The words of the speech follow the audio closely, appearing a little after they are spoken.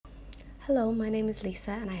Hello, my name is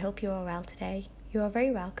Lisa and I hope you are well today. You are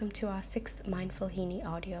very welcome to our 6th Mindful Heaney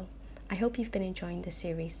audio. I hope you've been enjoying this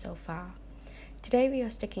series so far. Today we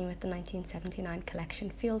are sticking with the 1979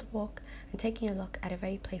 collection Field Walk and taking a look at a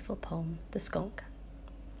very playful poem, The Skunk.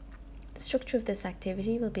 The structure of this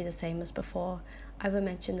activity will be the same as before. I will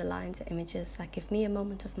mention the lines and images that give me a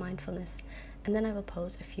moment of mindfulness, and then I will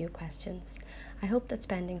pose a few questions. I hope that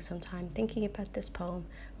spending some time thinking about this poem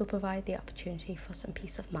will provide the opportunity for some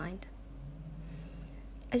peace of mind.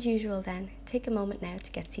 As usual then, take a moment now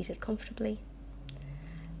to get seated comfortably,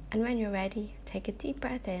 and when you're ready, take a deep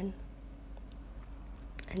breath in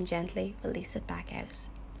and gently release it back out.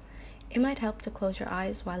 It might help to close your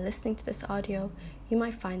eyes while listening to this audio. You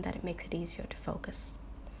might find that it makes it easier to focus.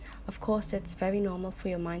 Of course, it's very normal for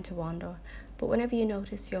your mind to wander, but whenever you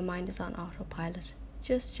notice your mind is on autopilot,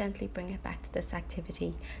 just gently bring it back to this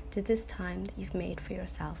activity, to this time that you've made for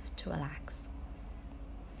yourself to relax.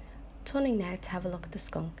 Turning now to have a look at the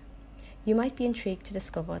skunk. You might be intrigued to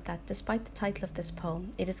discover that despite the title of this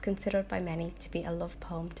poem, it is considered by many to be a love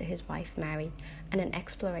poem to his wife Mary and an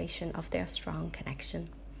exploration of their strong connection.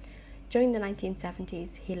 During the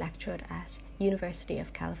 1970s, he lectured at University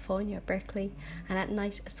of California, Berkeley, and at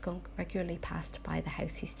night a skunk regularly passed by the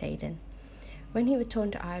house he stayed in. When he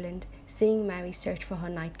returned to Ireland, seeing Mary search for her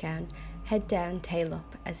nightgown, head down, tail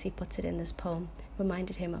up, as he puts it in this poem,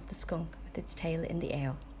 reminded him of the skunk with its tail in the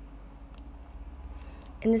air.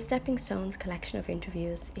 In the Stepping Stones collection of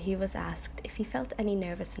interviews, he was asked if he felt any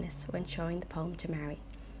nervousness when showing the poem to Mary.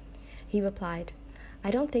 He replied,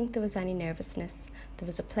 "I don't think there was any nervousness. There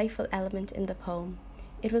was a playful element in the poem.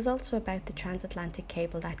 It was also about the transatlantic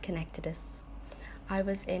cable that connected us. I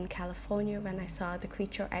was in California when I saw the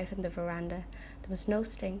creature out on the veranda. There was no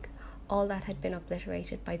stink. All that had been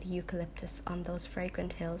obliterated by the eucalyptus on those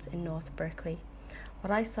fragrant hills in North Berkeley.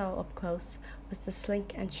 What I saw up close was the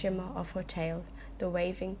slink and shimmer of her tail, the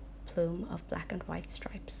waving plume of black and white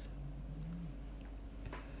stripes."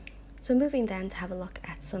 So moving then to have a look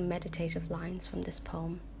at some meditative lines from this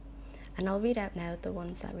poem, and I'll read out now the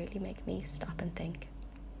ones that really make me stop and think.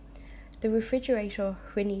 The refrigerator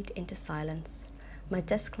whinnied into silence. My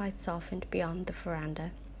desk light softened beyond the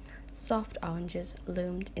veranda. Soft oranges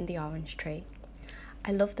loomed in the orange tree.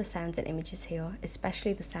 I love the sounds and images here,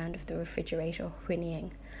 especially the sound of the refrigerator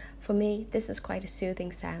whinnying. For me, this is quite a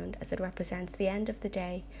soothing sound as it represents the end of the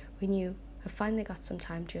day when you have finally got some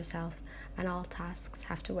time to yourself and all tasks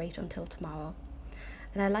have to wait until tomorrow.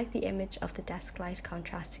 And I like the image of the desk light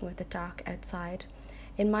contrasting with the dark outside.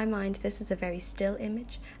 In my mind, this is a very still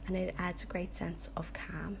image and it adds a great sense of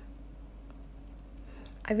calm.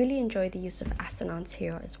 I really enjoy the use of assonance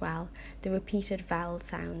here as well, the repeated vowel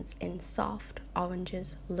sounds in soft,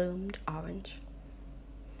 oranges, loomed, orange.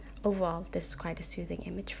 Overall, this is quite a soothing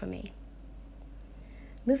image for me.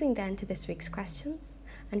 Moving then to this week's questions,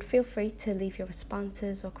 and feel free to leave your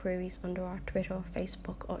responses or queries under our Twitter,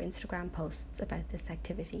 Facebook or Instagram posts about this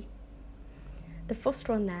activity. The first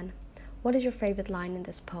one then, what is your favourite line in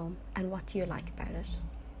this poem and what do you like about it?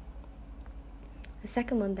 The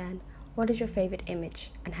second one then, what is your favourite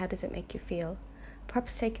image and how does it make you feel?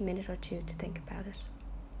 Perhaps take a minute or two to think about it.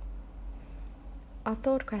 Our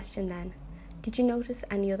third question then, did you notice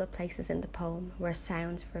any other places in the poem where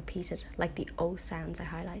sounds were repeated, like the O sounds I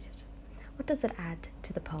highlighted? What does it add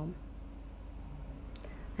to the poem?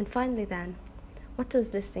 And finally then, what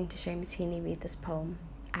does listening to Seamus Heaney read this poem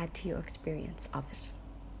add to your experience of it?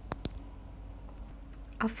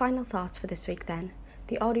 Our final thoughts for this week then.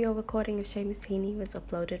 The audio recording of Seamus Heaney was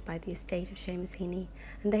uploaded by the estate of Seamus Heaney,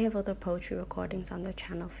 and they have other poetry recordings on their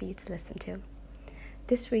channel for you to listen to.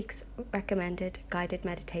 This week's recommended guided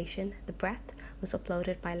meditation, The Breath, was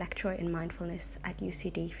uploaded by lecturer in mindfulness at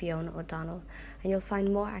UCD Fiona O'Donnell, and you'll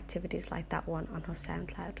find more activities like that one on her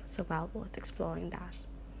SoundCloud, so well worth exploring that.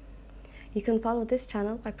 You can follow this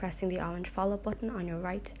channel by pressing the orange follow button on your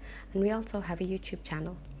right, and we also have a YouTube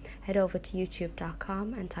channel. Head over to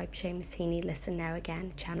youtube.com and type Seamus Heaney Listen Now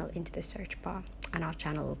Again channel into the search bar and our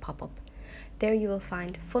channel will pop up. There you will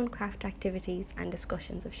find fun craft activities and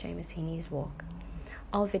discussions of Seamus Heaney's work.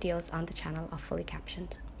 All videos on the channel are fully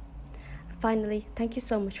captioned. And finally, thank you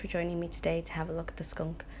so much for joining me today to have a look at the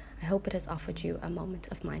skunk. I hope it has offered you a moment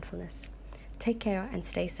of mindfulness. Take care and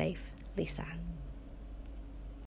stay safe. Lisa.